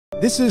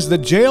This is the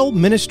Jail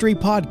Ministry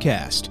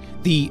Podcast.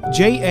 The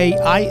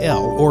JAIL,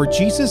 or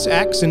Jesus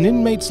Acts in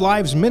Inmates'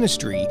 Lives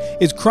Ministry,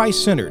 is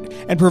Christ-centered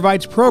and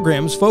provides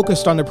programs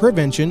focused on the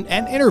prevention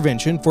and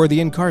intervention for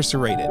the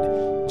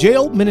incarcerated.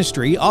 Jail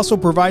Ministry also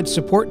provides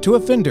support to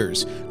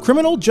offenders,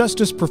 criminal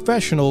justice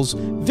professionals,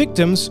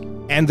 victims,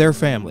 and their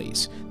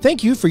families.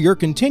 Thank you for your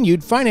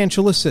continued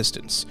financial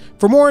assistance.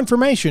 For more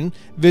information,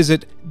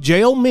 visit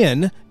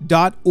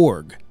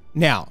jailmin.org.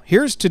 Now,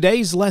 here's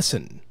today's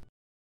lesson.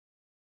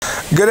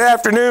 Good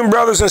afternoon,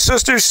 brothers and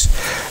sisters.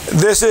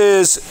 This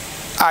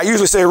is, I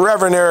usually say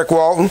Reverend Eric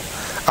Walton.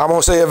 I'm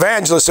going to say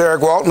Evangelist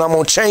Eric Walton. I'm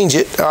going to change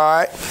it, all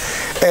right?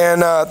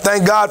 And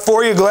thank God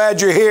for you. Glad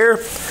you're here.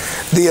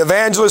 The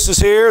evangelist is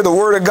here. The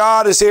Word of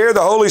God is here.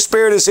 The Holy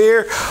Spirit is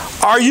here.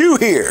 Are you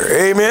here?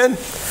 Amen.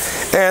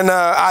 And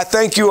I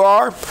think you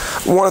are.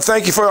 I want to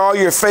thank you for all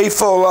your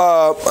faithful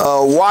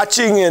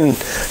watching and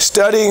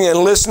studying and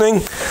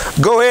listening.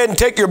 Go ahead and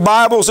take your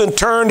Bibles and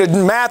turn to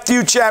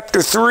Matthew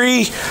chapter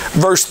 3,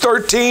 verse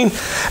 13.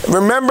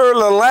 Remember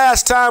the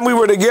last time we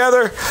were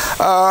together,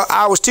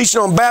 I was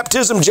teaching on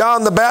baptism,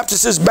 John the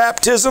Baptist's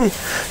baptism.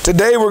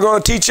 Today we're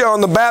going to teach you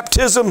on the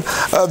baptism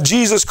of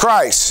Jesus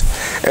Christ.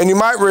 And you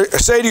might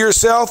say to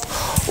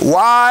yourself,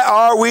 why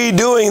are we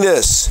doing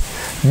this?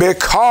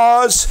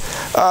 Because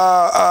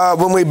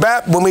when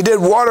we did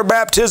water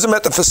baptism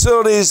at the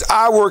facilities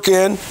I work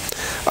in,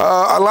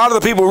 a lot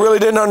of the people really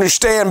didn't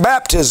understand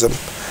baptism.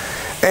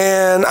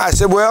 And I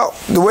said, well,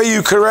 the way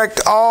you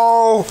correct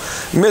all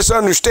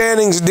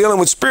misunderstandings dealing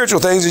with spiritual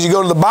things is you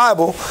go to the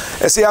Bible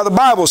and see how the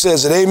Bible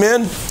says it.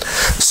 Amen?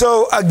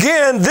 So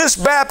again, this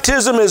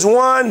baptism is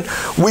one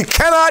we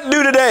cannot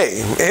do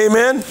today.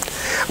 Amen?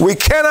 We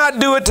cannot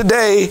do it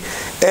today.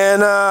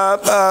 And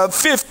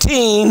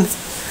 15...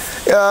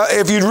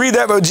 if you'd read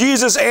that, but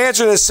Jesus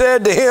answered and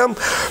said to him,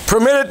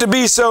 permit it to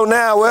be so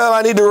now. Well,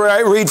 I need to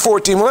read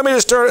 14. Well, let me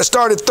just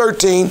start at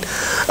 13.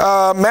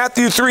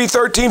 Matthew 3,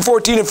 13,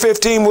 14, and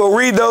 15. We'll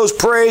read those,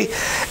 pray,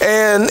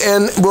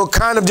 and we'll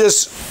kind of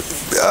just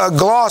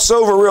gloss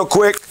over real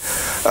quick.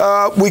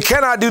 We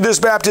cannot do this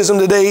baptism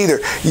today either.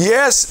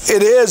 Yes,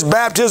 it is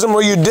baptism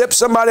where you dip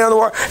somebody on the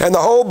water and the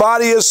whole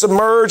body is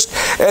submerged,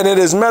 and it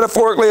is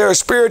metaphorically or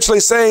spiritually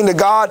saying to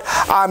God,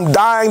 I'm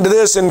dying to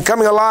this and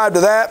coming alive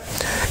to that.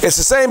 It's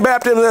the same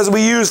baptism as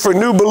we use for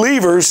new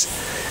believers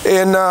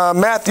in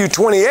Matthew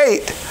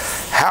 28.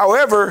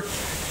 However,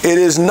 it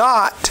is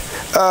not,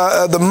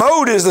 the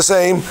mode is the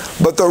same,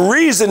 but the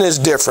reason is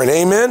different.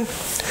 Amen?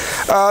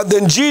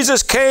 Then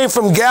Jesus came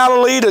from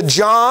Galilee to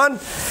John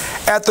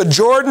at the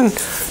Jordan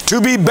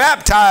to be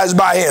baptized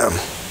by him.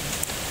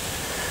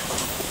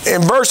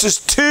 In verses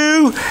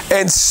 2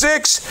 and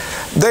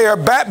 6, they are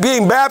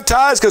being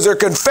baptized because they're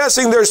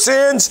confessing their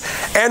sins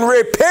and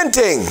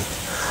repenting.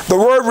 The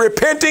word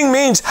repenting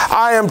means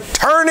I am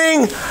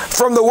turning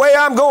from the way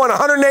I'm going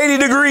 180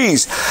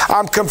 degrees.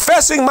 I'm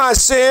confessing my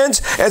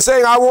sins and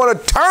saying I want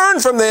to turn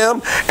from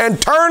them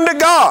and turn to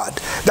God.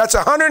 That's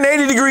a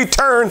 180-degree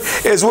turn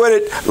is what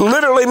it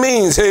literally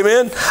means.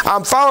 Amen.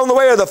 I'm following the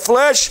way of the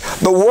flesh,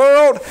 the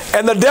world,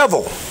 and the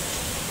devil.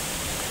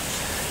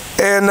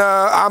 And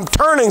I'm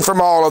turning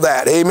from all of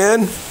that.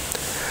 Amen.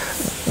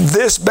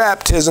 This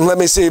baptism, let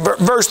me see,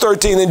 verse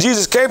 13. Then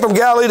Jesus came from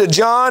Galilee to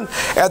John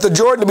at the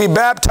Jordan to be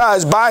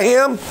baptized by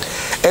him.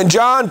 And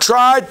John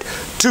tried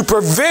to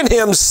prevent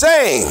him,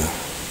 saying,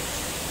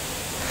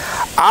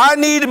 I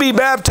need to be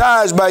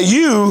baptized by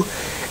you,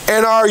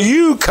 and are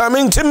you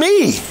coming to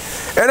me?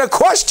 And a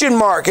question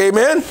mark,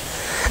 amen?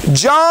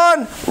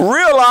 John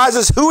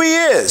realizes who he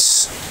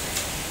is.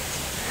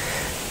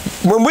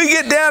 When we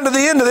get down to the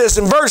end of this,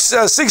 in verse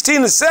 16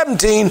 and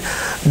 17,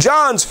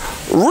 John's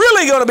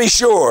really going to be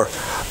sure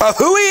of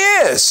who he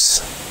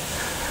is.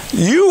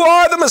 You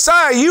are the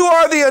Messiah. You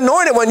are the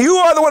anointed one. You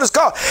are the one that's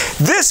called.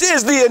 This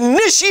is the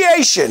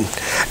initiation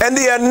and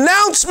the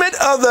announcement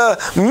of the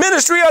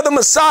ministry of the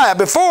Messiah.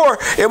 Before,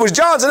 it was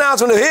John's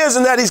announcement of his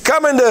and that he's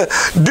coming to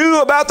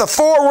do about the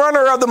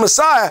forerunner of the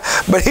Messiah.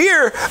 But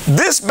here,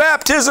 this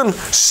baptism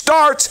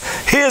starts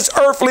his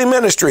earthly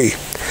ministry.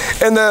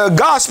 In the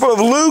Gospel of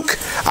Luke,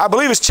 I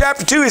believe it's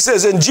chapter 2, he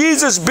says, and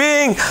Jesus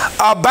being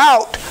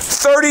about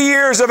 30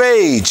 years of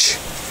age.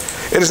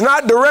 It is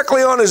not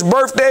directly on his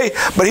birthday,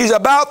 but he's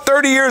about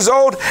 30 years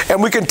old,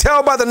 and we can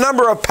tell by the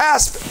number of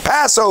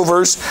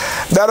Passovers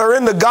that are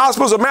in the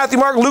Gospels of Matthew,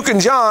 Mark, Luke, and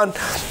John.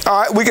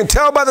 We can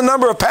tell by the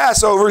number of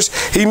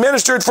Passovers. He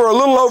ministered for a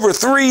little over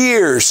 3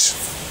 years.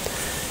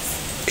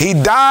 He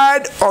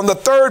died on the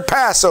third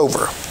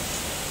Passover.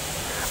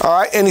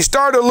 All right, and he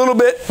started a little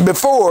bit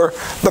before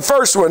the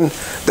first one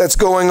that's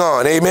going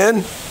on.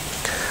 Amen.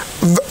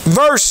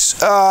 Verse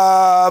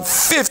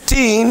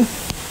 15.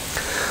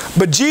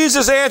 But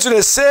Jesus answered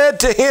and said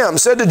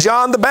to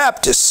John the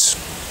Baptist.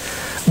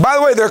 By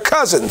the way, they're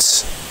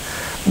cousins.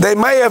 They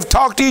may have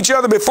talked to each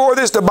other before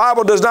this. The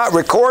Bible does not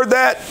record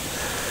that.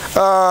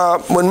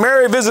 when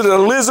Mary visited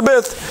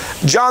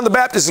Elizabeth, John the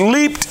Baptist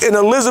leaped in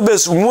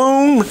Elizabeth's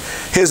womb,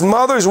 his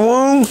mother's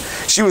womb.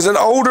 She was an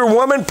older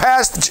woman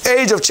past the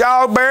age of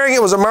childbearing.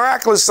 It was a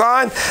miraculous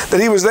sign that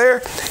he was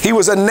there. He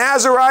was a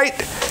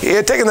Nazarite. He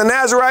had taken the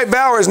Nazarite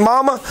vow, or his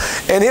mama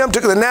and him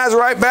took the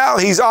Nazarite vow.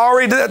 He's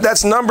already did that.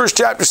 That's Numbers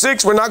chapter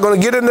 6. We're not going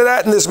to get into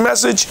that in this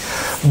message.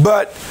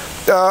 But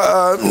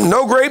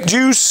no grape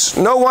juice,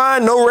 no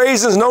wine, no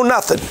raisins, no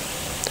nothing.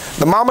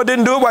 The mama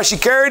didn't do it while she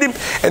carried him,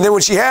 and then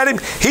when she had him,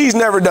 he's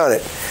never done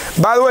it.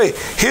 By the way,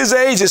 his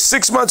age is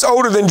 6 months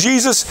older than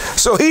Jesus,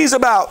 so he's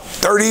about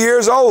 30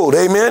 years old,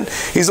 amen?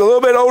 He's a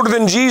little bit older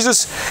than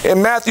Jesus.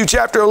 In Matthew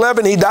chapter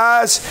 11, he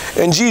dies,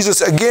 and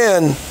Jesus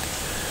again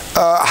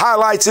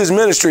highlights his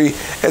ministry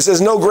and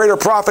says, no greater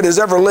prophet has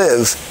ever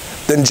lived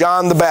than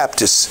John the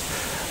Baptist.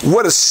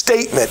 What a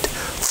statement.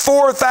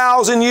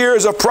 4,000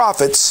 years of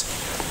prophets,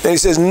 and he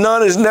says,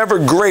 none is never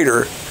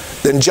greater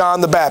than John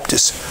the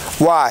Baptist.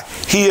 Why?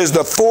 He is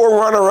the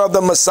forerunner of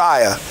the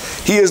Messiah.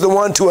 He is the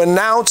one to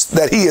announce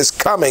that he is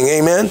coming.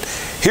 Amen?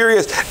 Here he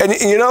is. And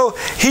you know,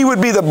 he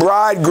would be the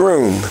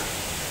bridegroom.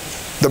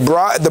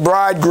 The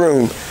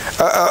bridegroom,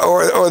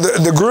 or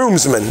the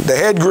groomsman, the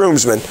head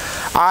groomsman.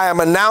 I am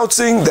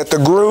announcing that the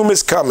groom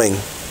is coming.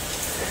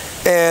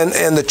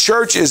 And the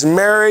church is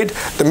married.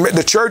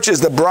 The church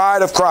is the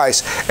bride of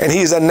Christ. And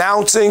he's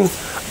announcing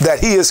that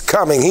he is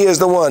coming. He is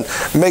the one.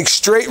 Make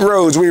straight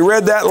roads. We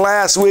read that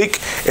last week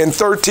in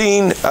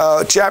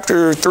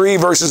chapter 3,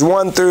 verses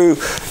 1 through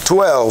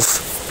 12.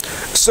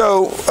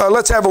 So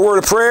let's have a word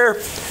of prayer,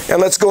 and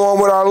let's go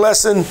on with our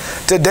lesson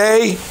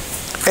today.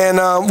 And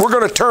we're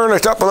going to turn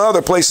it up in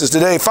other places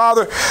today.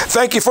 Father,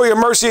 thank you for your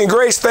mercy and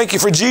grace. Thank you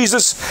for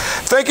Jesus.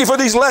 Thank you for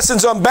these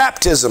lessons on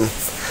baptism.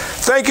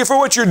 Thank you for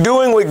what you're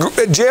doing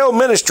with jail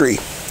ministry.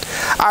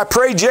 I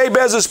pray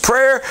Jabez's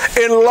prayer,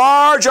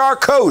 enlarge our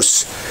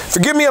coast.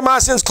 Forgive me of my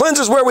sins. Cleanse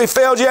us where we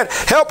failed yet.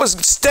 Help us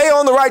stay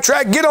on the right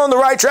track, get on the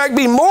right track,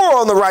 be more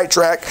on the right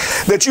track,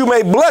 that you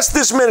may bless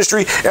this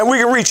ministry and we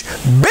can reach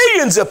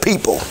billions of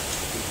people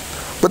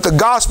with the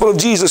gospel of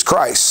Jesus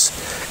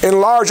Christ.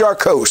 Enlarge our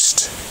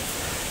coast.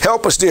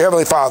 Help us, dear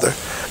Heavenly Father,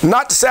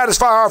 not to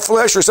satisfy our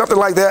flesh or something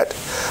like that,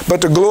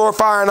 but to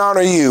glorify and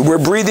honor you. We're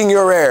breathing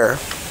your air.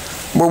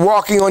 We're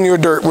walking on your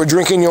dirt. We're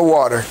drinking your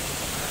water.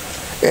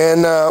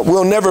 And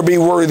we'll never be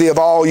worthy of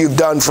all you've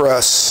done for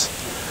us.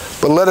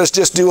 But let us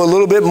just do a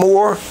little bit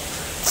more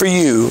for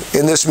you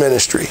in this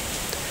ministry.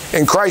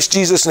 In Christ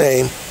Jesus'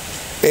 name,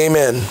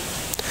 amen.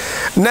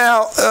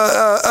 Now,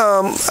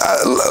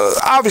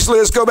 obviously,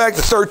 let's go back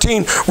to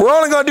 13. We're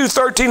only going to do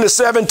 13 to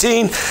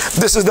 17.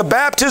 This is the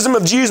baptism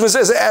of Jesus.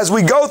 As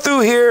we go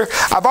through here,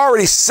 I've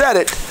already said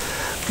it,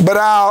 but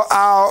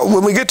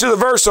when we get to the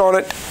verse on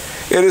it,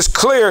 it is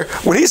clear.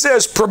 When he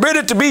says, permit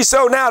it to be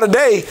so now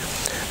today,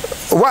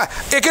 why?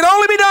 It can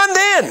only be done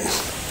then.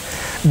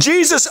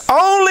 Jesus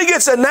only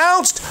gets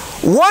announced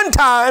one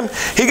time.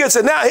 He gets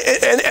announced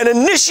and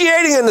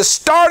initiating and the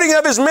starting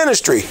of his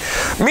ministry.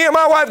 Me and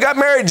my wife got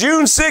married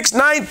June 6,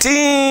 not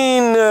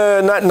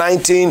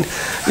 19.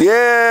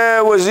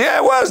 It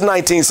was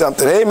 19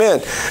 something.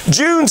 Amen.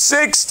 June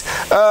 6th,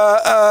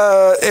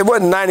 it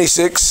wasn't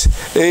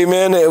 96.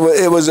 Amen.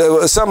 It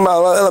was something,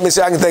 let me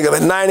see, I can think of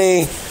it.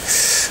 90.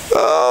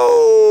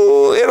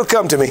 Oh, it'll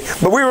come to me.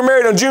 But we were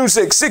married on June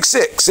 6,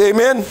 6/6.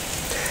 Amen.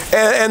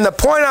 And the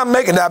point I'm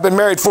making, I've been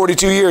married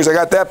 42 years. I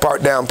got that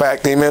part down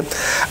packed, amen.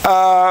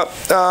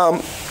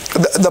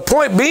 The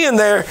point being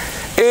there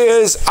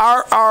is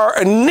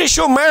our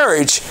initial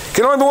marriage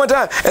can only be one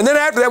time. And then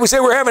after that, we say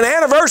we're having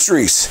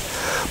anniversaries.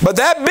 But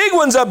that big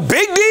one's a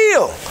big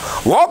deal.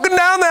 Walking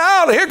down the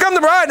aisle, and here come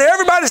the bride, and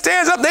everybody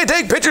stands up, and they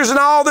take pictures and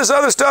all this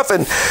other stuff,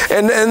 and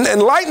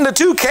lighting the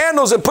two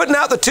candles and putting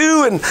out the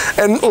two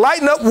and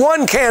lighting up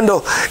one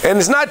candle. And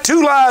it's not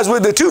two lives,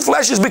 with the two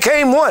fleshes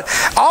became one.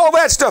 All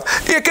that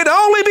stuff. It can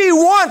only be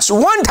once,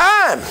 one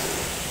time.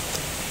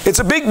 It's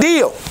a big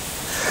deal.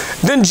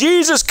 Then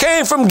Jesus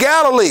came from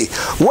Galilee,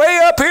 way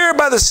up here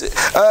by the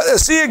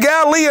Sea of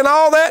Galilee and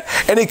all that,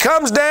 and he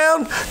comes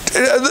down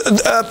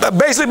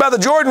basically by the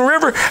Jordan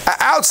River,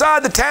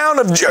 outside the town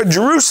of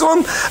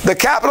Jerusalem, the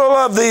capital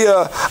of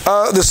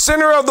the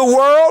center of the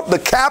world, the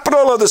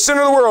capital of the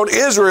center of the world,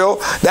 Israel.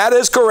 That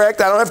is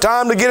correct. I don't have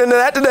time to get into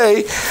that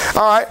today.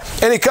 All right,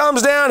 and he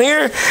comes down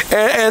here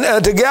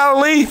and to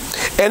Galilee,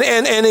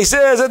 and he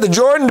says at the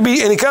Jordan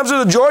and he comes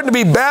to the Jordan to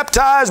be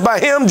baptized by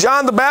him,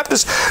 John the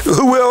Baptist,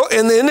 who will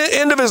in the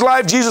end of his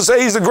life, Jesus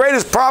said he's the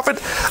greatest prophet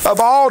of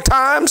all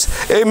times.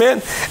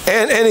 Amen.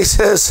 And he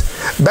says,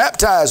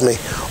 baptize me.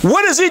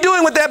 What is he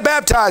doing with that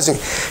baptizing?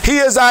 He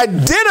is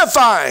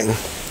identifying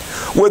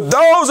with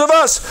those of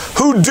us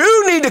who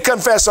do need to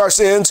confess our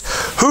sins,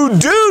 who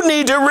do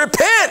need to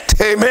repent.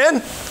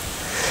 Amen.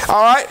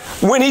 All right.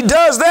 When he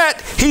does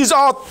that, he's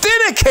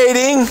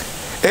authenticating.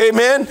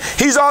 Amen.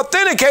 He's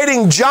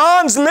authenticating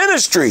John's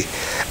ministry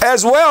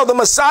as well. The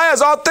Messiah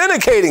is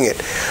authenticating it.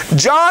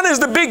 John is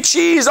the big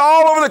cheese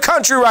all over the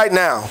country right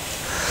now.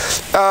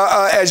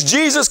 as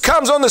Jesus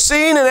comes on the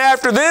scene, and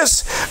after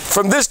this,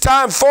 from this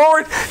time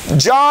forward,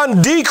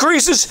 John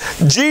decreases,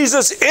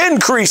 Jesus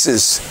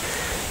increases.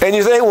 And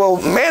you think, well,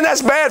 man,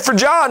 that's bad for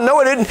John.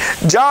 No, it didn't.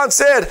 John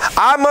said,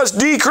 I must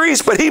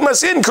decrease, but he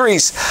must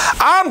increase.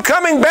 I'm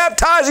coming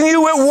baptizing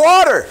you with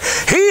water.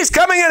 He's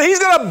coming in. He's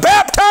going to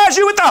baptize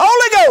you with the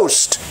Holy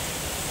Ghost.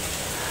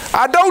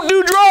 I don't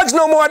do drugs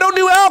no more. I don't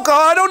do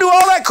alcohol. I don't do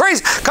all that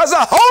crazy because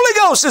the Holy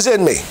Ghost is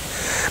in me.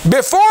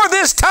 Before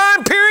this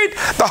time period,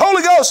 the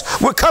Holy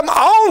Ghost would come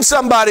on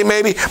somebody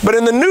maybe, but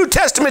in the New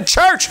Testament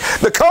church,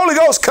 the Holy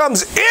Ghost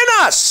comes in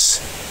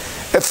us.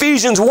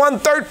 Ephesians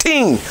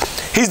 1:13.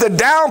 He's the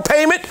down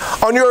payment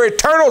on your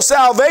eternal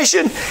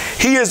salvation.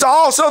 He is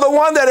also the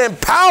one that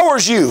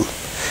empowers you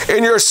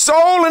in your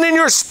soul and in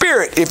your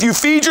spirit. If you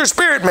feed your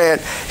spirit, man,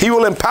 He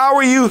will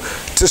empower you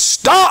to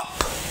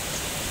stop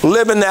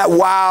living that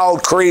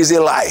wild, crazy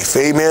life.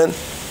 Amen.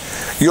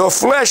 Your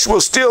flesh will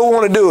still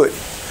want to do it.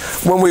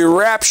 When we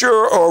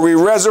rapture or we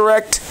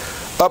resurrect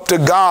up to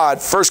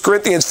God, 1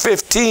 Corinthians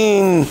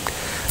 15,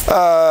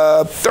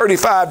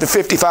 35 to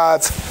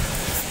 55,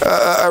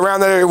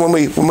 around that area,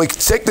 when we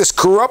take this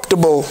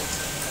corruptible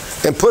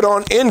and put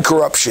on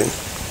incorruption,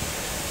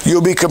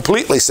 you'll be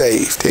completely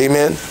saved.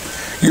 Amen.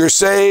 You're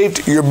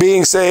saved, you're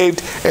being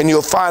saved, and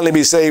you'll finally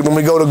be saved when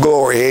we go to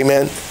glory.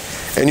 Amen.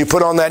 And you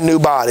put on that new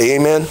body.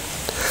 Amen.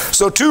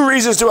 So 2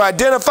 reasons to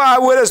identify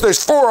with us.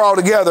 There's 4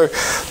 altogether.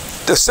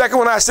 The second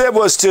one I said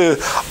was to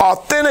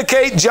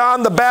authenticate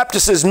John the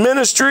Baptist's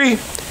ministry.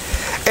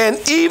 And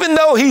even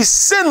though he's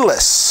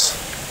sinless,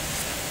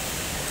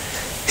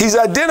 he's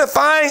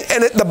identifying,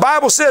 and the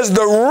Bible says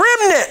the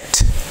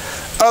remnant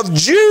of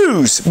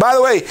Jews. By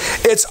the way,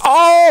 it's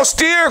all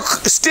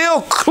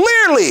still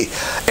clearly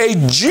a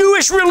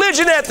Jewish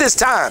religion at this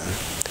time.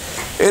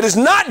 It is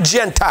not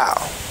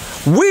Gentile.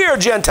 We are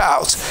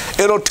Gentiles.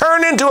 It'll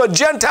turn into a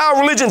Gentile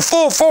religion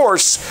full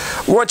force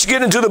once you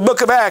get into the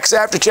book of Acts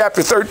after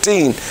chapter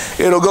 13.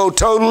 It'll go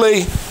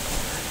totally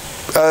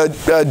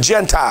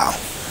Gentile.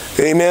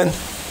 Amen.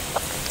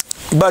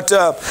 But,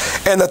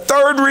 and the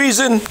third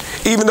reason,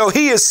 even though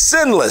he is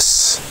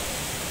sinless,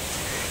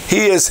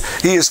 he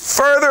is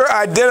further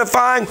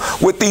identifying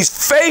with these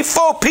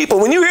faithful people.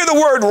 When you hear the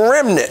word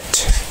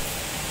remnant,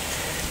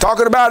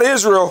 talking about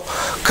Israel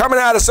coming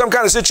out of some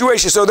kind of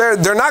situation. So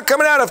they're not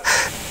coming out of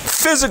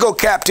physical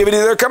captivity.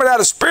 They're coming out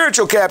of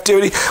spiritual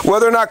captivity. Well,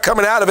 they're not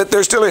coming out of it.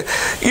 They're still,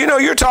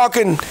 you're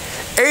talking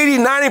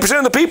 80-90%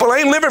 of the people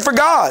ain't living for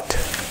God.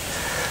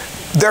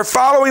 They're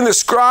following the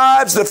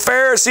scribes, the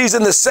Pharisees,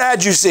 and the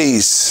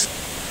Sadducees.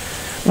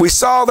 We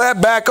saw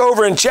that back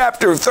over in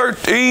chapter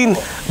 13,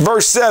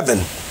 verse 7,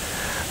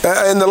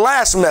 in the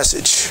last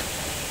message.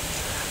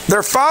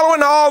 They're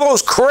following all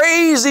those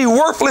crazy,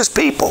 worthless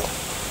people,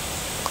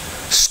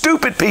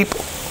 stupid people.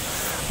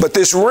 But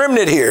this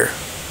remnant here,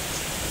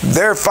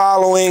 they're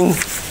following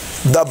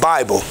the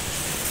Bible.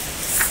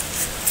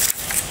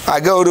 I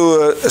go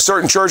to a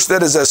certain church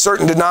that is a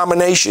certain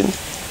denomination.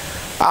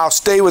 I'll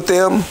stay with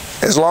them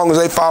as long as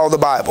they follow the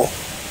Bible.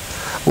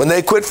 When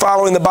they quit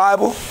following the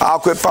Bible, I'll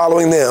quit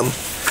following them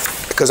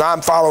because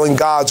I'm following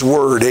God's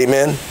Word.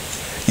 Amen.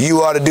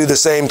 You ought to do the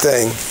same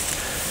thing.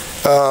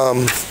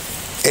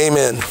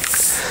 Amen.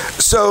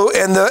 So,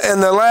 and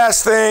the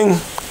last thing,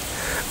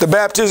 the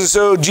baptism,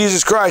 so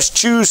Jesus Christ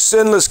choose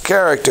sinless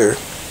character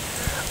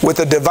with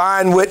a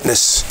divine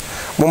witness.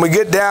 When we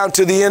get down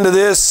to the end of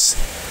this,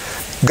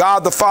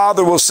 God the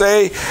Father will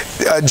say,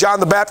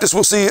 John the Baptist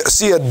will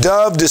see a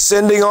dove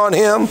descending on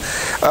him.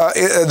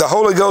 The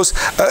Holy Ghost,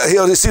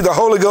 he'll see the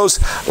Holy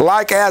Ghost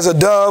like as a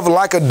dove,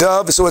 like a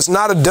dove. So it's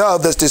not a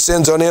dove that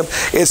descends on him.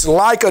 It's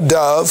like a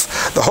dove.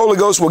 The Holy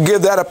Ghost will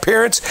give that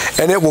appearance,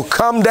 and it will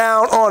come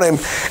down on him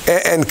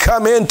and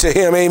come into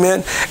him.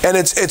 Amen. And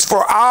it's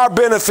for our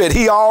benefit.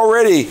 He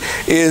already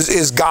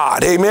is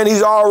God. Amen.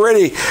 He's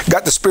already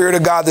got the Spirit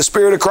of God. The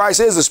Spirit of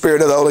Christ is the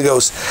Spirit of the Holy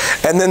Ghost.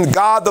 And then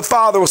God the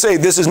Father will say,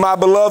 this is my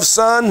beloved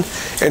Son,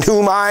 in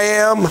whom I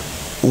am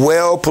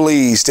well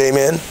pleased.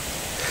 Amen.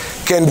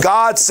 Can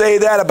God say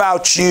that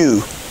about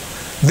you?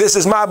 This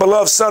is my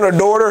beloved son or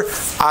daughter.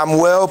 I'm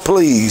well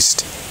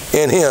pleased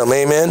in him.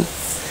 Amen.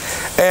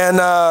 And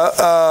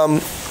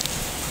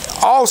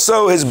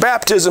also his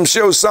baptism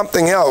shows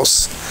something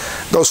else.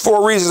 Those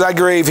 4 reasons I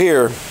gave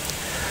here.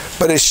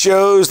 But it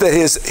shows that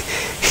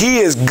he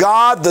is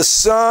God the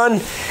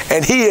Son,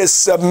 and he is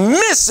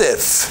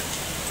submissive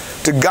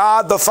to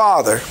God the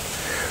Father.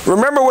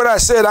 Remember what I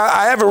said.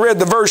 I haven't read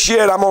the verse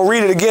yet. I'm going to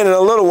read it again in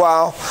a little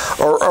while,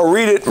 or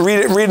read it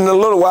in a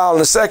little while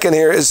in a second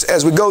here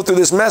as we go through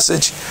this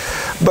message.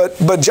 But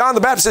John the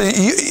Baptist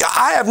says,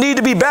 I have need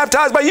to be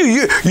baptized by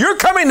you. You're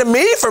coming to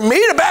me for me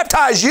to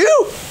baptize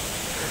you?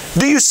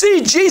 Do you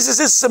see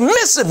Jesus'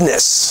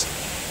 submissiveness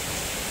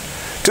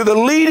to the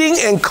leading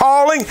and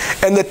calling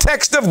and the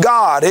text of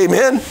God?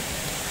 Amen.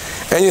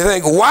 And you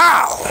think,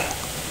 wow,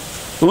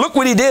 look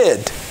what he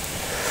did.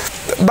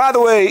 By the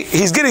way,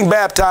 he's getting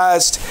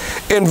baptized.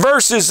 In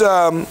verses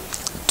 2,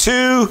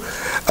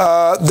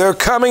 they're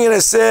coming, and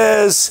it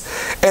says,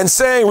 and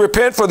saying,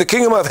 repent, for the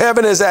kingdom of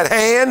heaven is at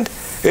hand.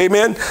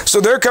 Amen.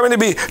 So they're coming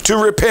to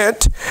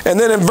repent. And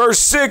then in verse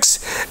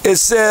 6, it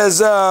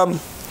says,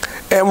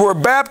 and were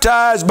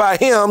baptized by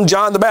him,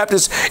 John the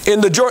Baptist,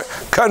 in the Jordan,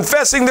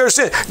 confessing their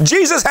sin.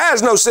 Jesus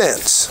has no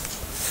sins.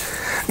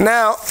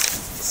 Now,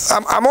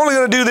 I'm only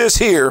going to do this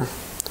here.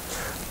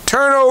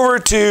 Turn over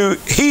to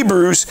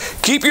Hebrews.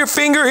 Keep your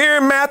finger here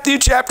in Matthew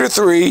chapter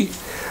 3,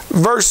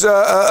 verse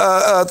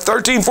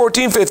 13,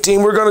 14,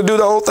 15. We're going to do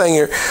the whole thing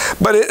here.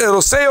 But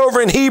it'll say over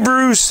in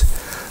Hebrews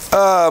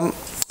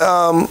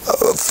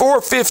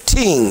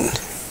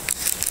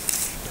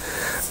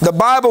 4:15. The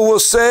Bible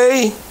will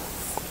say,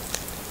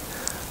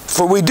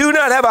 for we do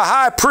not have a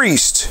high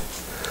priest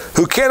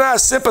who cannot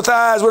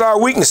sympathize with our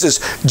weaknesses.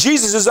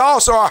 Jesus is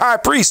also our high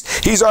priest.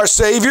 He's our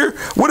Savior.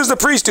 What does the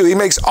priest do? He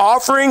makes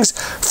offerings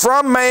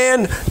from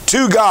man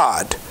to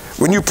God.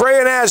 When you pray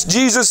and ask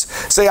Jesus,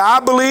 say, I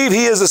believe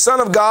he is the Son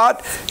of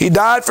God. He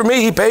died for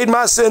me. He paid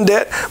my sin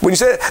debt. When you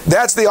say that,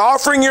 that's the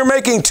offering you're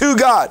making to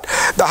God.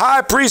 The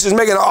high priest is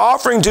making an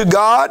offering to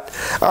God.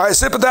 All right,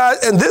 sympathize.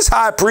 And this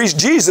high priest,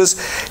 Jesus,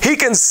 he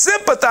can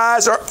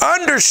sympathize or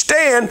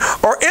understand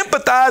or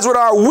empathize with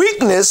our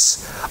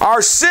weakness,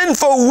 our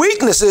sinful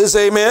weaknesses,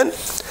 amen,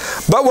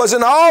 but was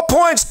in all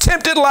points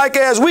tempted like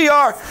as we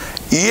are,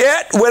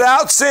 yet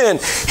without sin.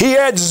 He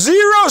had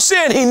zero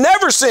sin. He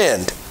never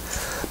sinned.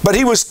 But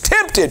he was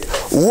tempted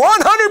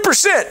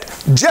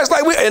 100%, just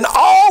like we, in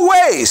all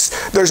ways.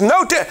 There's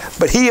no,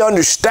 but he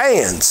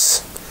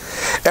understands.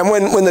 And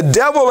when the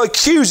devil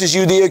accuses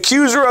you, the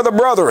accuser of the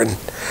brethren,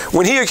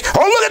 when he, oh,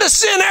 look at the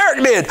sin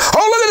Eric did.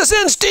 Oh, look at the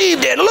sin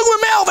Steve did. Look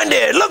what Melvin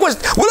did. Look what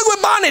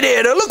Bonnie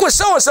did. Or look what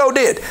so-and-so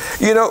did.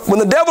 You know, when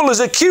the devil is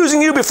accusing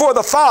you before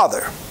the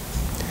Father,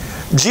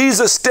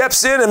 Jesus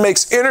steps in and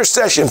makes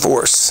intercession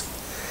for us.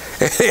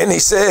 And he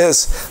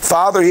says,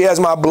 Father, he has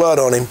my blood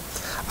on him.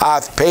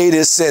 I've paid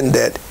his sin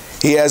debt.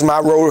 He has my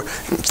role.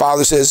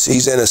 Father says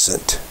he's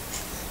innocent.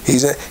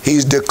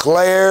 He's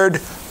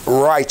declared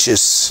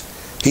righteous.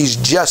 He's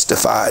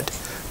justified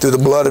through the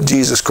blood of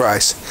Jesus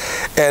Christ.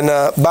 And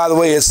by the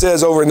way, it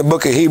says over in the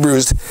book of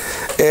Hebrews,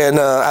 and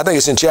I think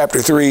it's in chapter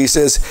 3, he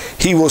says,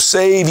 he will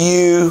save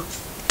you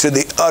to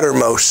the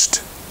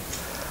uttermost.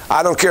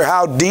 I don't care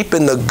how deep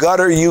in the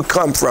gutter you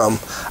come from.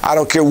 I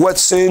don't care what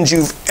sins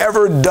you've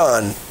ever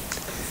done.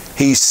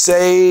 He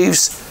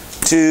saves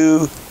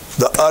to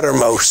the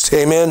uttermost.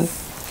 Amen.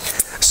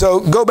 So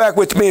go back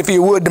with me, if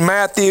you would, to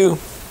Matthew.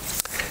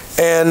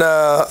 And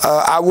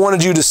I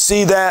wanted you to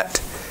see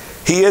that.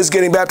 He is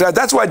getting baptized.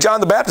 That's why John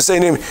the Baptist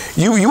saying to him,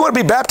 you want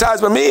to be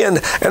baptized by me, and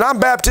I'm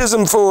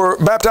baptizing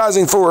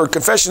for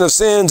confession of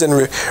sins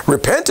and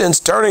repentance,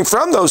 turning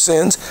from those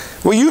sins.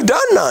 Well, you've done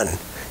none.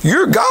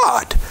 You're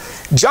God.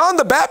 John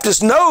the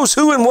Baptist knows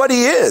who and what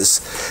he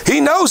is. He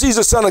knows he's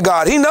the Son of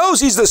God. He knows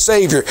he's the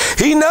Savior.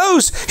 He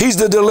knows he's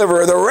the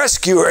deliverer, the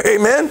rescuer.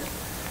 Amen.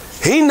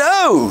 He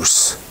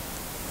knows.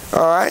 All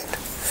right.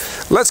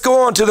 Let's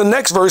go on to the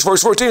next verse,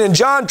 verse 14. And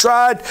John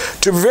tried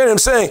to prevent him,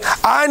 saying,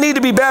 I need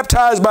to be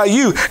baptized by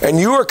you, and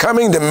you are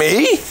coming to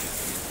me?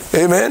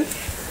 Amen.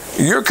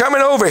 You're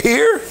coming over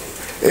here?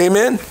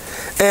 Amen.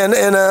 And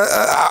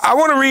I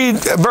want to read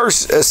verse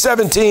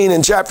 17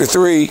 in chapter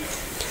 3.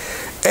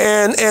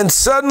 And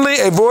suddenly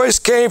a voice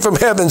came from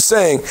heaven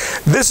saying,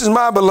 this is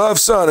my beloved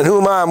Son, in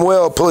whom I am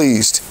well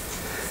pleased.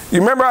 You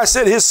remember I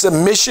said his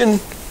submission?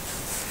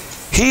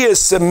 He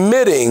is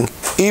submitting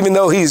even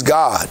though he's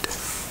God.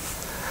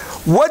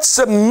 What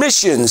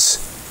submissions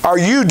are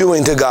you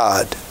doing to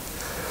God?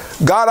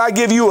 God, I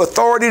give you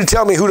authority to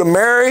tell me who to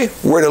marry,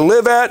 where to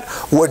live at,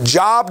 what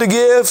job to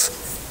give,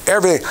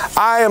 everything.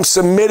 I am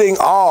submitting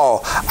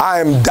all. I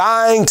am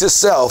dying to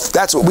self.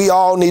 That's what we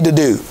all need to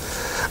do.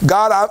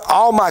 God,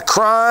 all my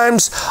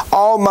crimes,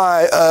 all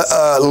my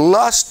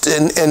lust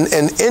and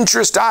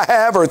interest I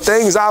have or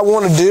things I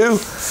want to do,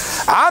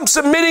 I'm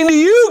submitting to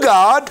you,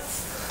 God.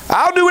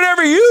 I'll do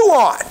whatever you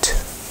want.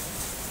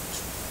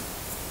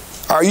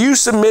 Are you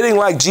submitting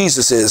like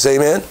Jesus is?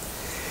 Amen.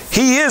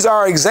 He is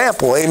our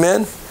example.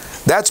 Amen.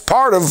 That's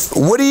part of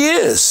what he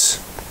is.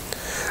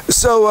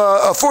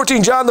 So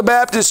 14, John the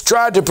Baptist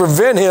tried to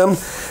prevent him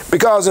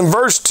because in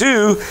verse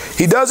 2,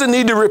 he doesn't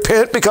need to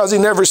repent because he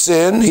never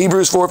sinned.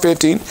 Hebrews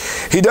 4:15.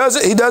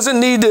 He doesn't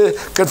need to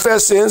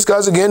confess sins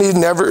because, again, he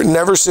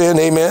never sinned.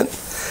 Amen.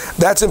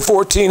 That's in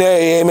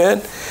 14a.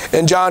 Amen.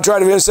 And John tried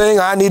to prevent him, saying,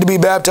 I need to be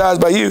baptized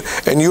by you,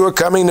 and you are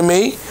coming to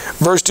me.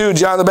 Verse 2,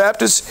 John the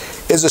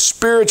Baptist is a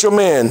spiritual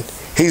man.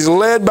 He's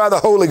led by the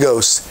Holy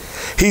Ghost.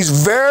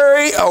 He's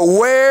very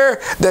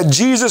aware that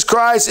Jesus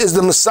Christ is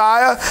the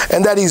Messiah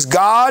and that he's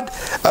God,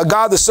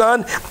 God the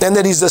Son, and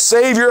that he's the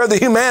Savior of the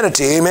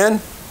humanity. Amen.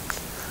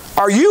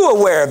 Are you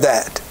aware of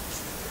that?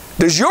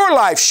 Does your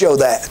life show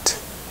that?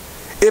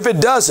 If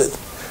it doesn't,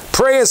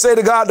 pray and say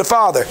to God the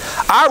Father,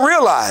 I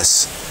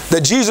realize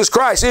that Jesus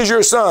Christ is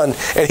your Son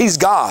and he's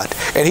God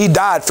and he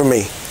died for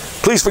me.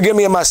 Please forgive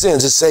me of my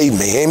sins and save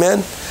me.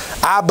 Amen.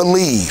 I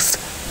believe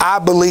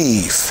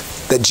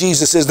that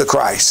Jesus is the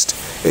Christ.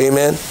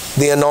 Amen.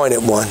 The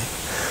anointed one.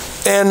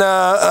 And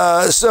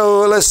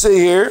so let's see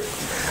here.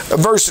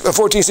 Verse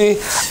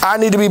 14c, I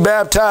need to be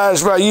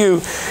baptized by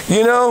you.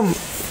 You know,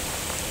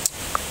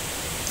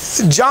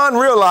 John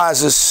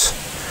realizes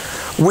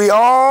we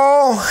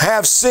all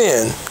have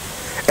sinned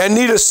and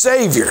need a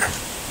Savior.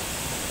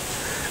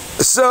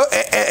 So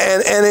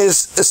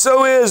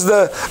so is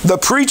the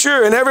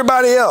preacher and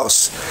everybody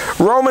else.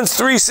 Romans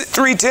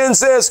 3:10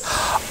 says,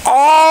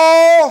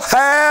 all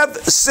have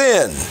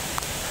sinned.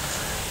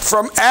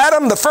 From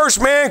Adam, the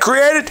first man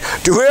created,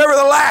 to whoever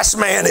the last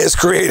man is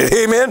created.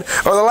 Amen?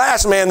 Or the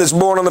last man that's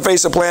born on the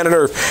face of planet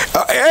Earth.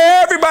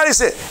 Everybody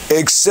said,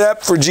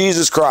 except for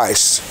Jesus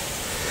Christ.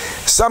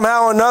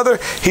 Somehow or another,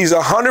 he's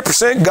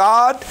 100%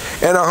 God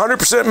and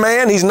 100%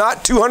 man. He's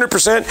not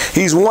 200%,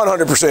 he's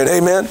 100%.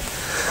 Amen?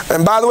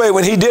 And by the way,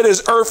 when he did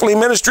his earthly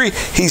ministry,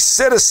 he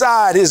set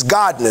aside his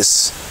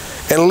godness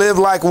and lived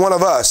like one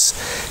of us.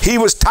 He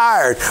was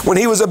tired when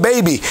he was a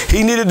baby.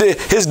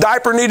 His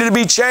diaper needed to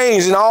be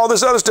changed and all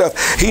this other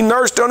stuff. He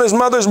nursed on his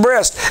mother's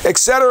breast,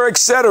 etc.,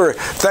 etc.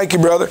 Thank you,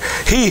 brother.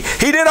 He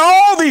did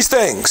all these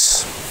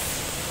things.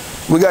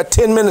 We got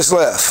 10 minutes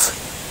left.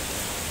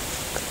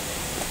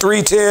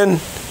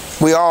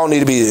 3:10, we all need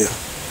to be there.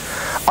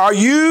 Are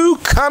you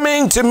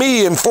coming to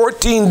me in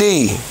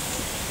 14D?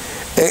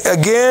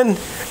 Again,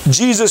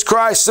 Jesus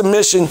Christ's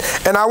submission.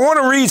 And I want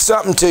to read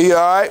something to you,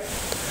 all right?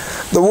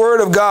 The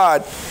Word of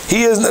God.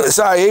 He is,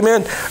 sorry,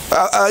 amen.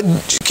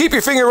 Keep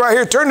your finger right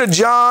here. Turn to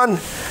John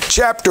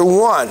chapter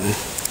 1.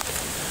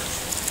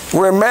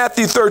 We're in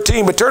Matthew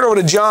 13, but turn over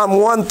to John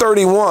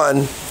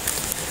 1:31.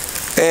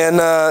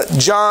 And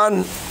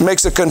John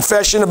makes a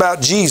confession about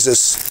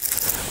Jesus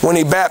when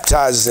he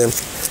baptizes him.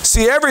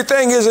 See,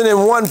 everything isn't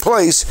in one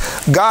place.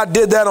 God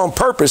did that on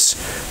purpose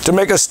to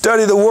make us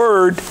study the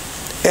Word,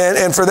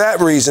 and for that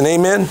reason,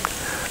 amen.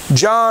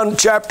 John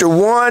chapter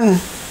 1,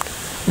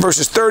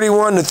 verses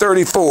 31 to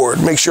 34.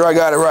 Make sure I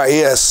got it right.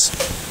 Yes.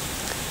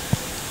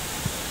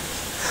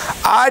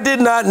 I did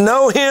not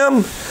know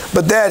him,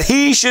 but that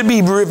he should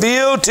be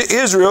revealed to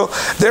Israel.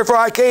 Therefore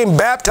I came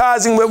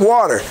baptizing with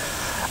water.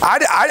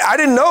 I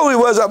didn't know who he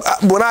was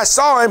when I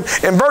saw him.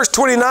 In verse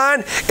 29,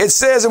 it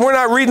says, and we're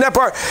not reading that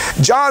part,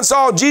 John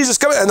saw Jesus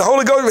coming, and the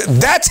Holy Ghost,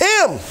 that's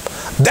him.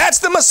 That's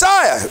the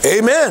Messiah.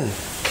 Amen.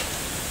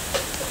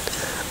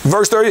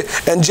 Verse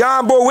 30, and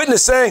John bore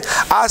witness, saying,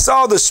 I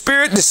saw the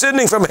Spirit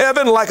descending from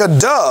heaven like a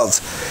dove.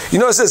 You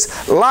know, it says,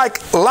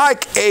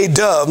 like a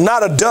dove,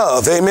 not a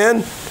dove.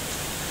 Amen.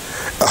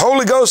 The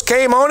Holy Ghost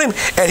came on him,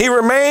 and he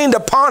remained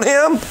upon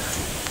him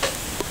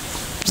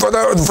for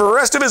the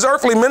rest of his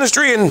earthly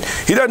ministry, and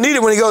he doesn't need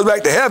it when he goes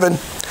back to heaven.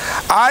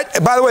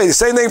 By the way, the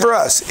same thing for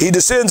us. He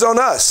descends on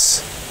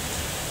us.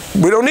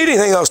 We don't need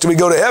anything else till we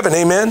go to heaven.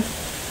 Amen.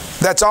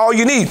 That's all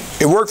you need.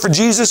 It worked for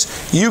Jesus.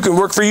 You can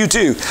work for you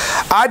too.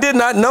 I did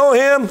not know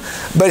him,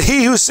 but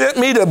he who sent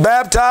me to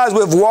baptize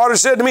with water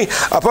said to me,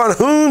 upon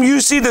whom you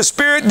see the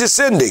Spirit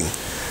descending.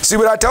 See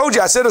what I told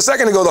you? I said a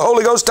second ago, the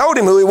Holy Ghost told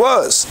him who he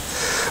was.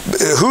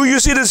 Who you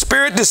see the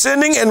Spirit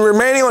descending and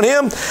remaining on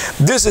him,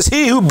 this is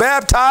he who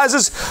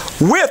baptizes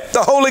with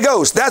the Holy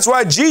Ghost. That's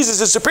why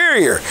Jesus is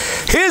superior.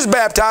 His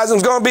baptism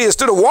is going to be,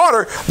 instead of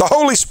water, the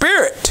Holy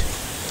Spirit.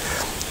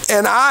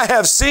 And I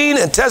have seen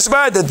and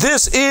testified that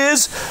this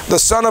is the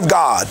Son of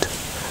God.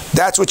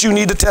 That's what you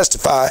need to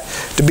testify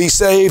to be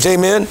saved,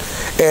 amen,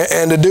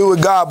 and to do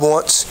what God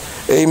wants,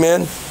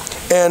 amen.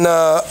 And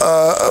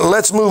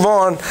let's move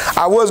on.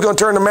 I was going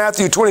to turn to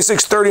Matthew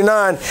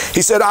 26:39.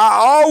 He said, I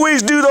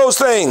always do those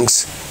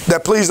things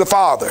that please the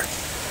Father.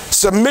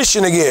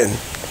 Submission again.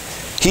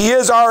 He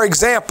is our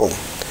example.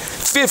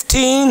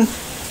 15.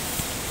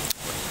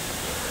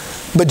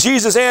 But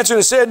Jesus answered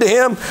and said to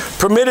him,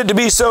 permit it to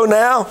be so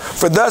now,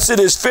 for thus it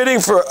is fitting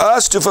for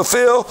us to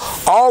fulfill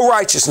all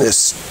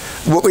righteousness.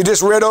 What we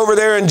just read over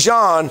there in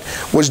John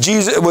was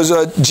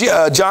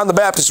John the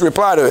Baptist's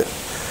reply to it.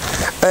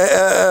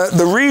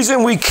 The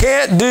reason we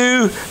can't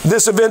do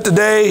this event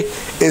today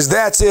is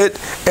that's it,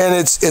 and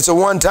it's a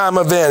one-time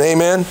event.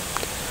 Amen.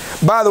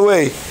 By the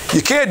way,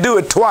 you can't do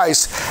it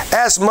twice.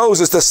 Ask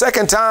Moses. The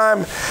second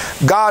time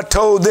God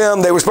told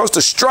them they were supposed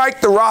to strike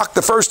the rock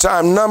the first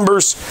time,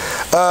 Numbers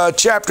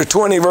chapter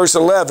 20, verse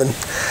 11.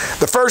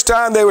 The first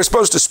time they were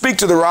supposed to strike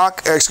the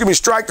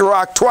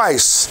rock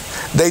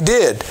twice. They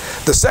did.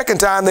 The second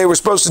time they were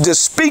supposed to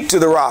just speak to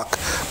the rock,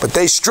 but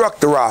they struck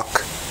the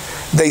rock.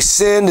 They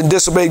sinned and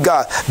disobeyed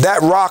God.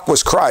 That rock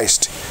was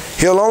Christ.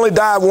 He'll only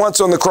die once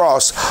on the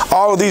cross.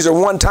 All of these are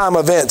one-time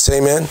events,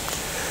 amen,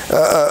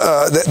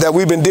 that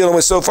we've been dealing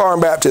with so far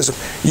in baptism.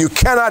 You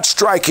cannot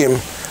strike him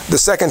the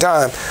second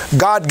time.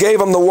 God gave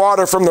them the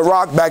water from the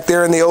rock back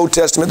there in the Old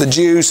Testament, the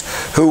Jews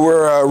who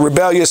were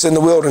rebellious in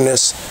the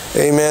wilderness,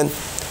 amen.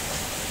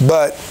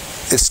 But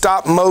it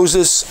stopped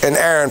Moses and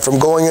Aaron from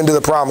going into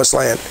the promised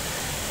land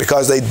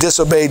because they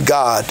disobeyed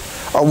God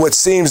on what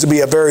seems to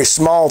be a very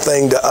small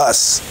thing to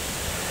us.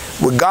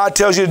 When God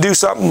tells you to do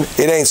something,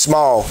 it ain't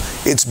small,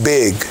 it's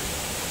big.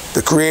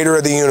 The creator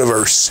of the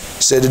universe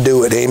said to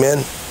do it,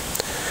 amen.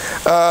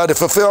 To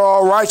fulfill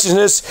all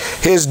righteousness,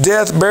 his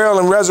death, burial,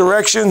 and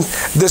resurrection.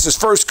 This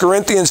is 1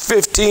 Corinthians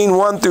 15,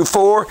 1 through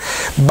 4.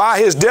 By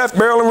his death,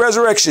 burial, and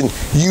resurrection,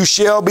 you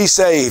shall be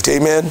saved,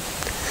 amen.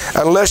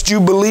 Unless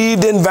you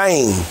believed in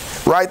vain.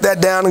 Write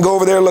that down and go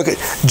over there and look at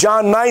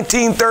John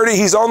 19:30.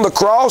 He's on the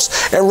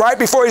cross, and right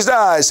before he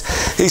dies,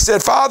 he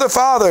said, Father,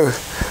 Father,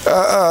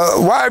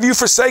 why have you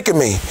forsaken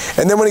me?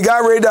 And then when he got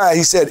ready to die,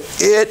 he said,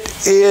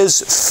 it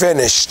is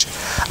finished.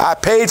 I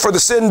paid for the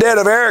sin debt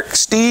of Eric,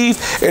 Steve,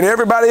 and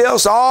everybody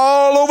else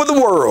all over the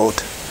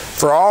world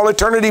for all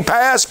eternity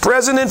past,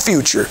 present, and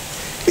future.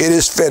 It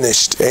is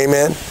finished.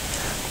 Amen.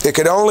 It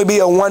could only be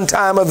a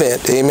one-time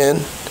event. Amen.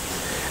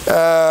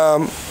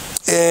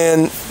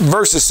 In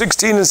verses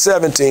 16 and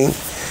 17,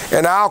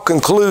 and I'll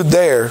conclude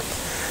there.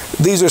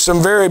 These are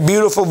some very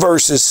beautiful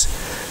verses,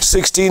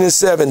 16 and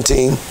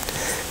 17.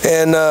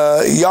 And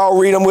y'all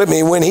read them with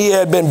me. When he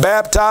had been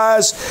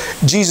baptized,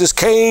 Jesus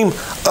came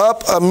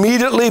up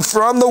immediately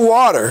from the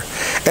water.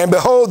 And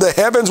behold, the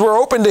heavens were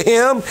opened to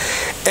him.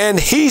 And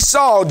he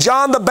saw,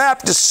 John the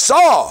Baptist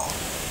saw,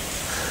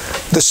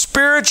 the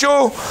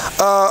spiritual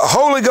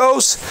Holy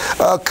Ghost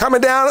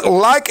coming down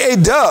like a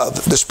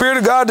dove. The Spirit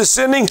of God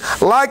descending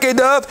like a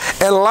dove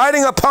and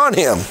lighting upon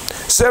him.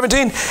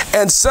 17,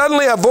 and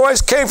suddenly a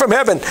voice came from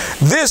heaven.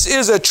 This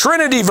is a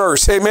Trinity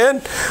verse,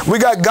 amen. We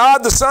got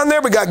God the Son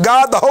there, we got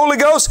God the Holy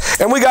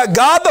Ghost, and we got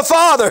God the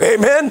Father,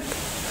 amen.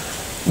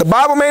 The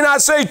Bible may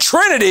not say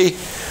Trinity,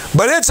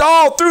 but it's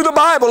all through the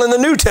Bible in the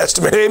New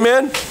Testament,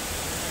 amen.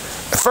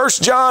 1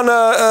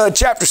 John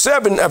chapter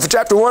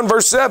 1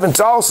 verse 7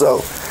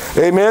 also,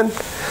 amen.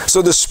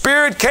 So the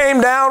Spirit came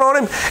down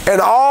on him,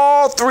 and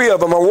all three of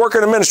them are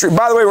working in ministry.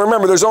 By the way,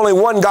 remember, there's only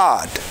one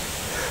God.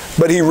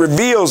 But he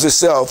reveals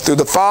himself through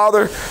the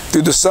Father,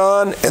 through the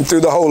Son, and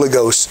through the Holy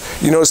Ghost.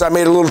 You notice I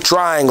made a little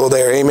triangle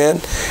there, amen?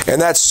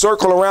 And that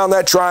circle around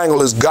that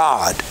triangle is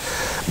God.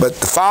 But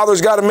the Father's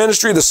got a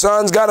ministry, the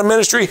Son's got a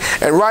ministry,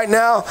 and right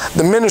now,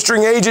 the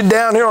ministering agent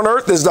down here on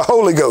earth is the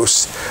Holy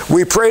Ghost.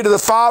 We pray to the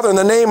Father in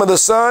the name of the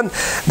Son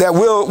that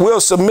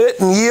we'll submit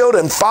and yield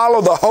and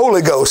follow the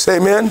Holy Ghost,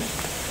 amen?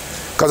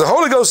 Because the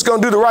Holy Ghost is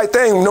going to do the right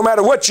thing no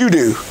matter what you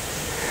do.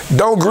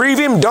 Don't grieve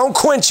him, don't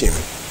quench him.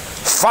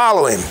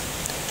 Follow him.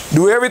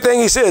 Do everything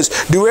he says.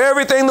 Do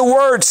everything the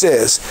Word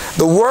says.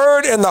 The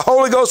Word and the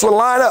Holy Ghost will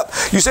line up.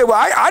 You say, well,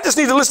 I just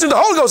need to listen to the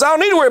Holy Ghost. I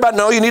don't need to worry about it.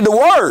 No, you need the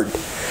Word.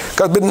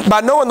 Because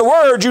by knowing the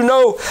Word, you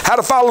know how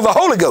to follow the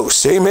Holy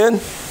Ghost. Amen.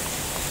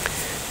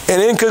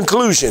 And in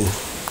conclusion,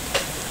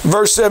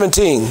 verse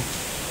 17,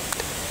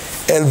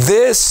 and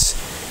this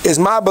is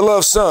my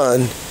beloved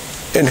Son,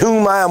 in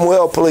whom I am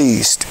well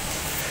pleased.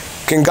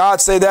 Can God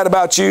say that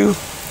about you?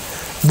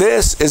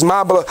 This is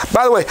my beloved.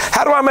 By the way,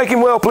 how do I make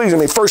him well pleased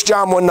with me? 1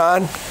 John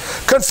 1:9.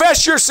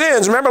 Confess your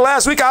sins. Remember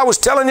last week I was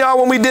telling y'all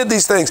when we did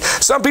these things.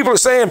 Some people are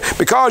saying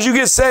because you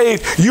get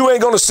saved, you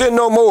ain't going to sin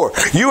no more.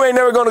 You ain't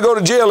never going to go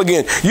to jail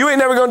again. You ain't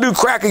never going to do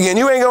crack again.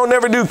 You ain't going to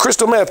never do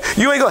crystal meth.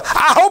 You ain't going.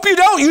 I hope you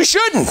don't. You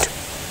shouldn't.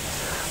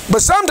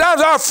 But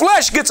sometimes our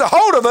flesh gets a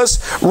hold of us.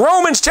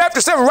 Romans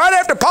chapter 7, right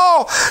after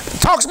Paul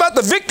talks about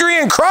the victory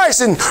in Christ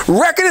and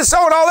reckon it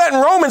so and all that in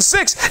Romans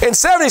 6 and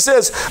 7, he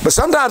says, but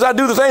sometimes I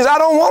do the things I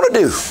don't want to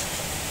do.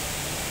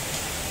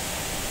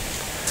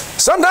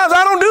 Sometimes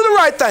I don't do the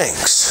right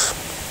things.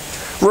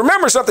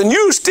 Remember something,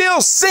 you still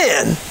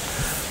sin.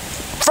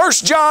 1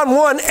 John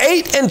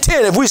 1:8 and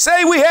 10. If we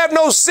say we have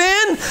no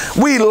sin,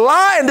 we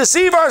lie and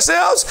deceive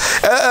ourselves.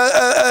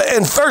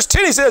 In verse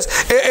 10 he says,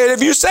 and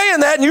if you're saying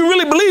that and you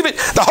really believe it,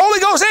 the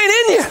Holy Ghost ain't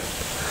in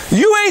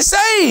you. You ain't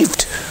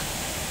saved.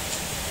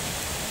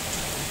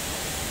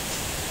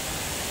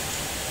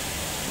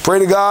 Pray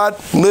to God,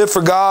 live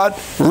for God,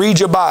 read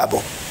your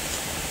Bible.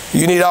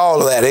 You need all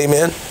of that,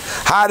 amen.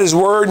 Hide His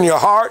Word in your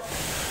heart.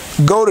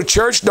 Go to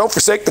church. Don't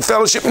forsake the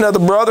fellowship of the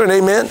brethren,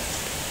 amen.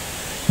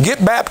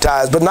 Get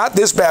baptized, but not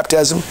this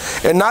baptism,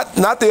 and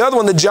not the other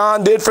one that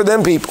John did for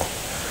them people.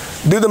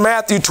 Do the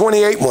Matthew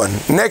 28 one.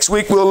 Next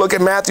week we'll look at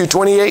Matthew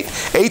 28,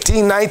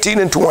 18, 19,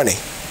 and 20.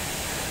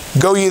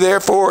 Go ye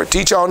therefore,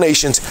 teach all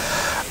nations,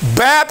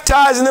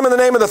 baptizing them in the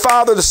name of the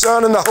Father, the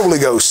Son, and the Holy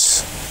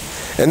Ghost,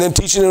 and then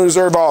teaching them to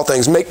observe all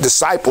things. Make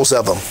disciples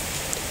of them.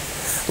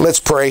 Let's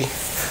pray.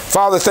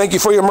 Father, thank you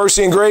for your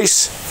mercy and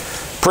grace.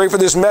 Pray for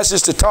this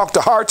message to talk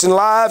to hearts and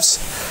lives.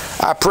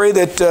 I pray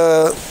that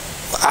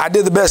I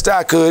did the best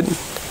I could.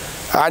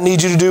 I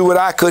need you to do what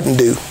I couldn't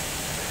do.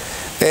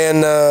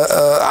 And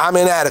I'm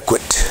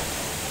inadequate.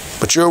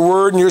 But your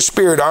word and your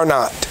spirit are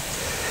not.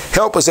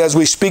 Help us as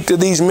we speak to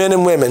these men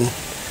and women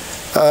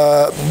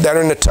that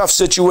are in a tough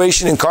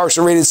situation,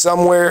 incarcerated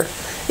somewhere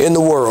in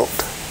the world.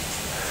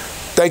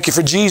 Thank you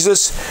for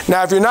Jesus.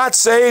 Now, if you're not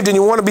saved and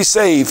you want to be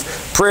saved,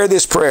 pray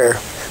this prayer.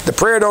 The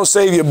prayer don't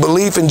save you.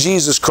 Belief in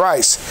Jesus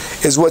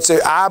Christ is what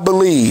says, I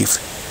believe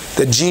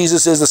that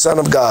Jesus is the Son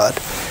of God.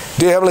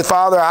 Dear Heavenly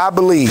Father, I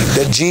believe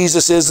that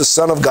Jesus is the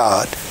Son of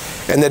God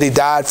and that He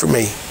died for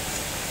me.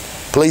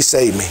 Please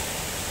save me.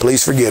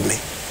 Please forgive me.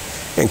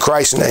 In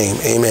Christ's name,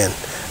 amen.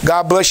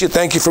 God bless you.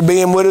 Thank you for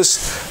being with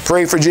us.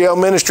 Pray for jail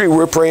ministry.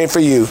 We're praying for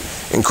you.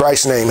 In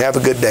Christ's name, have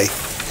a good day.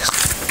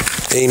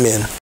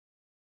 Amen.